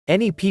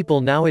Any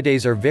people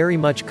nowadays are very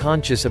much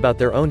conscious about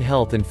their own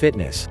health and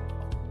fitness.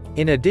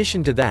 In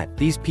addition to that,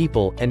 these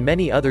people, and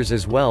many others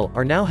as well,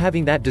 are now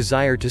having that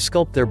desire to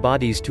sculpt their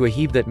bodies to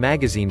achieve that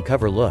magazine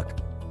cover look.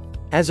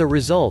 As a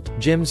result,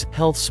 gyms,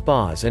 health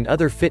spas and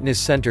other fitness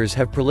centers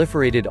have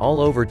proliferated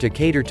all over to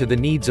cater to the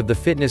needs of the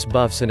fitness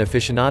buffs and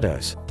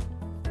aficionados.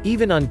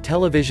 Even on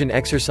television,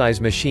 exercise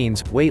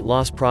machines, weight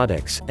loss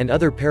products, and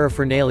other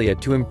paraphernalia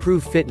to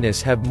improve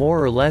fitness have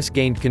more or less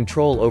gained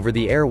control over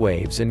the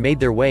airwaves and made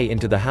their way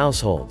into the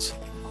households.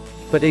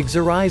 But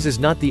exercise is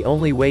not the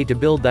only way to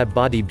build that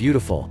body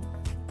beautiful.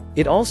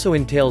 It also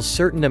entails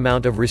certain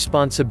amount of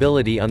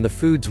responsibility on the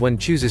foods one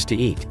chooses to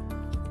eat.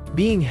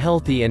 Being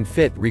healthy and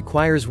fit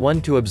requires one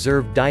to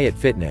observe diet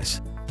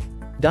fitness.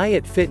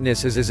 Diet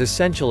fitness is as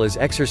essential as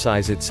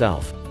exercise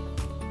itself.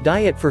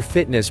 Diet for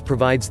fitness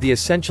provides the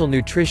essential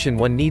nutrition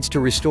one needs to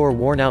restore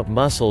worn-out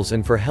muscles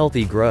and for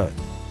healthy growth.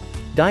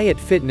 Diet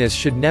fitness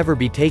should never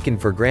be taken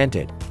for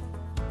granted.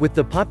 With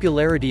the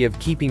popularity of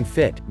keeping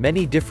fit,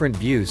 many different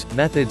views,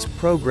 methods,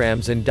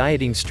 programs and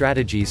dieting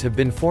strategies have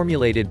been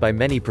formulated by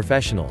many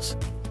professionals.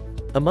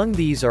 Among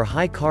these are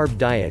high-carb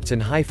diets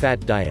and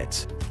high-fat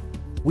diets.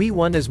 Which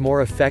one is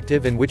more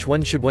effective and which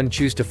one should one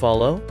choose to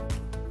follow?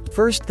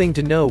 First thing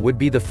to know would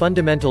be the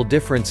fundamental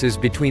differences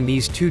between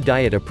these two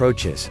diet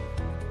approaches.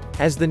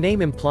 As the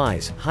name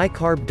implies,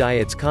 high-carb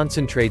diets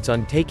concentrates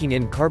on taking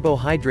in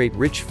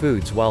carbohydrate-rich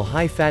foods while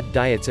high-fat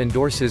diets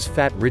endorses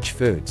fat-rich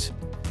foods.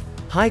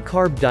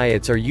 High-carb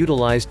diets are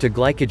utilized to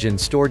glycogen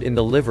stored in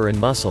the liver and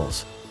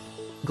muscles.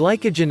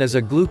 Glycogen is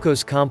a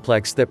glucose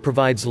complex that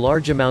provides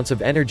large amounts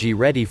of energy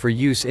ready for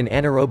use in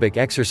anaerobic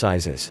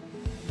exercises.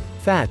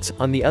 Fats,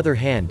 on the other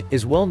hand,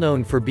 is well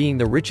known for being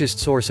the richest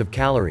source of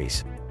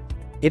calories.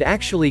 It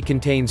actually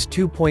contains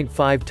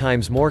 2.5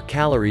 times more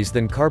calories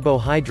than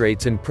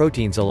carbohydrates and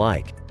proteins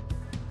alike.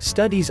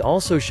 Studies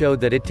also show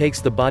that it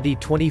takes the body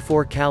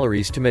 24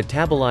 calories to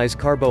metabolize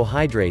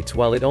carbohydrates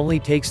while it only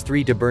takes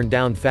 3 to burn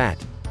down fat.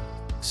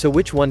 So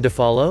which one to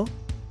follow?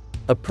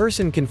 A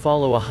person can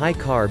follow a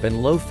high-carb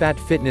and low-fat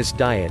fitness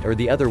diet or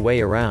the other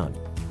way around.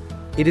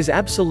 It is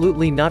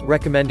absolutely not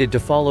recommended to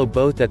follow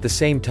both at the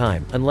same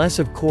time, unless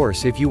of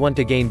course if you want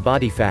to gain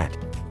body fat.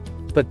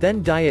 But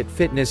then diet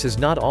fitness is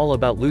not all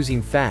about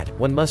losing fat,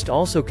 one must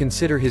also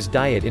consider his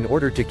diet in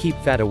order to keep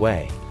fat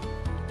away.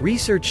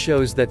 Research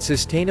shows that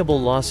sustainable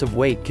loss of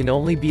weight can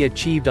only be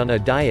achieved on a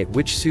diet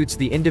which suits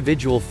the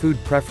individual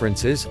food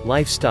preferences,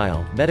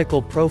 lifestyle,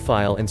 medical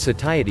profile and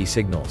satiety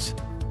signals.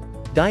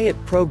 Diet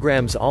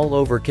programs all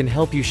over can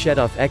help you shed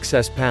off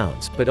excess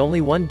pounds, but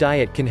only one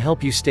diet can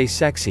help you stay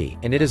sexy,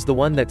 and it is the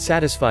one that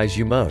satisfies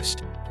you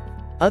most.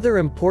 Other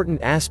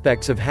important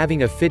aspects of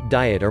having a fit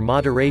diet are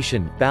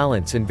moderation,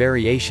 balance and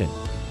variation.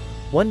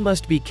 One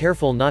must be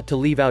careful not to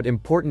leave out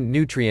important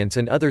nutrients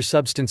and other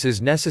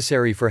substances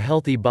necessary for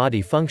healthy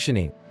body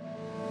functioning.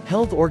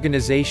 Health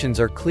organizations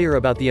are clear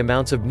about the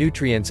amounts of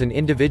nutrients an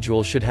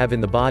individual should have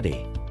in the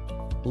body.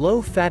 Low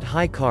fat,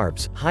 high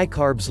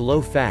carbs,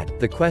 low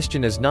fat. The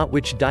question is not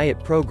which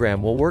diet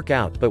program will work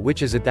out, but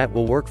which is it that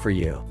will work for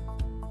you.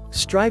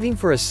 Striving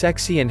for a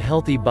sexy and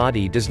healthy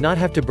body does not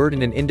have to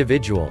burden an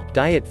individual.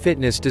 Diet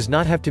fitness does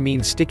not have to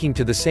mean sticking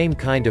to the same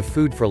kind of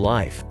food for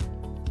life.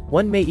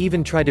 One may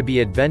even try to be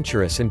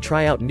adventurous and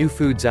try out new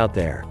foods out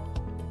there.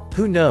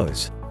 Who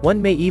knows?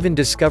 One may even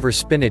discover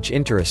spinach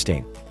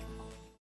interesting.